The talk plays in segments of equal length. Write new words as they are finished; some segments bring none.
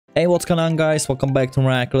Hey, what's going on, guys? Welcome back to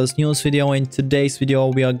Miraculous news video. In today's video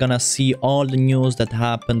we are gonna see all the news that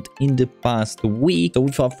happened in the past week. So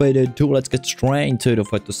without further ado, let's get straight into it. Don't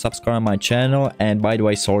forget to subscribe my channel, and by the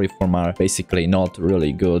way, sorry for my basically not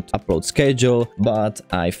really good upload schedule, but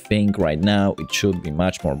I think right now it should be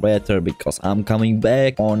much more better because I'm coming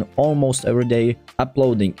back on almost every day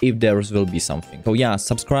uploading if there will be something. So yeah,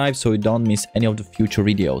 subscribe so you don't miss any of the future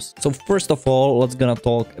videos. So first of all, let's gonna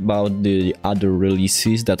talk about the other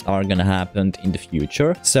releases that are gonna happen in the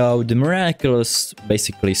future. So the Miraculous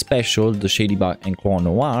basically special, the Ladybug and Clone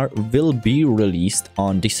Noir, will be released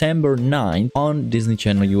on December 9th on Disney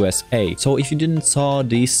Channel USA. So if you didn't saw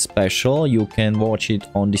this special, you can watch it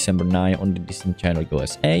on December 9th on the Disney Channel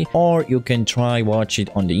USA, or you can try watch it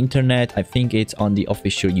on the internet. I think it's on the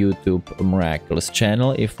official YouTube Miraculous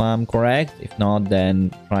channel if I'm correct. If not, then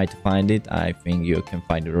try to find it. I think you can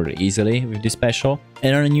find it really easily with this special.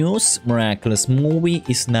 In other news, Miraculous movie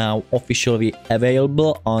is now officially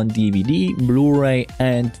available on DVD, Blu-ray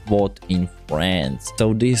and VOD in France.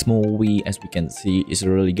 So this movie, as we can see, is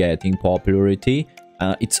really getting popularity.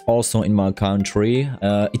 It's also in my country.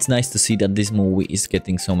 It's nice to see that this movie is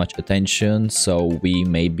getting so much attention, so we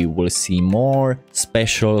maybe will see more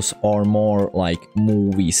specials or more like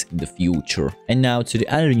movies in the future. And now to the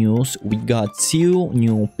other news, we got 2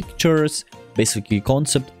 new pictures, basically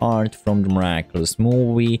concept art from the Miraculous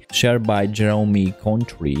movie shared by Jeremy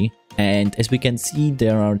Country. And as we can see,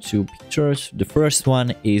 there are 2 pictures. The first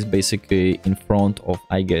one is basically in front of,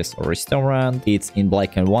 I guess, a restaurant. It's in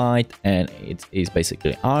black and white and it is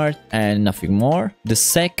basically art and nothing more. The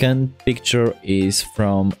second picture is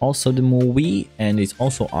from also the movie and it's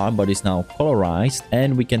also art, but it's now colorized,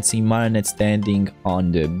 and we can see Marionette standing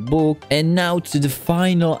on the book. And now to the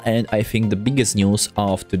final and I think the biggest news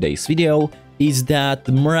of today's video is that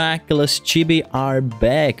the Miraculous Chibi are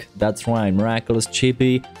back. That's right, Miraculous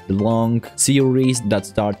Chibi, the long series that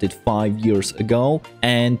started 5 years ago.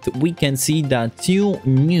 And we can see that 2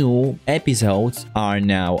 new episodes are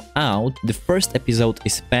now out. The first episode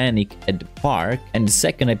is Panic at the Park and the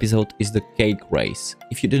second episode is the Cake Race.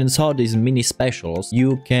 If you didn't saw these mini specials,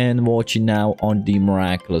 you can watch it now on the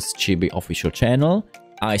Miraculous Chibi official channel.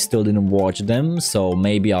 I still didn't watch them, so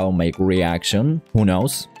maybe I'll make a reaction, who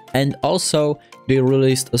knows. And also, they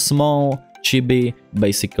released a small Chibi,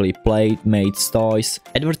 basically Playmates toys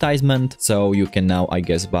advertisement, so you can now, I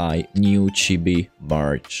guess, buy new Chibi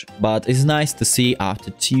merch. But it's nice to see after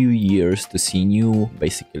 2 years to see new,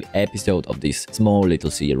 basically, episode of this small little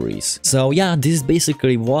series. So yeah, this is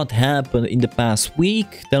basically what happened in the past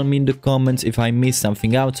week. Tell me in the comments if I missed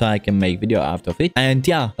something out so I can make video out of it. And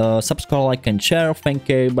yeah, subscribe, like and share. Thank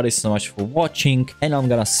you everybody so much for watching, and I'm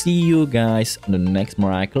gonna see you guys on the next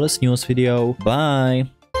Miraculous news video. Bye!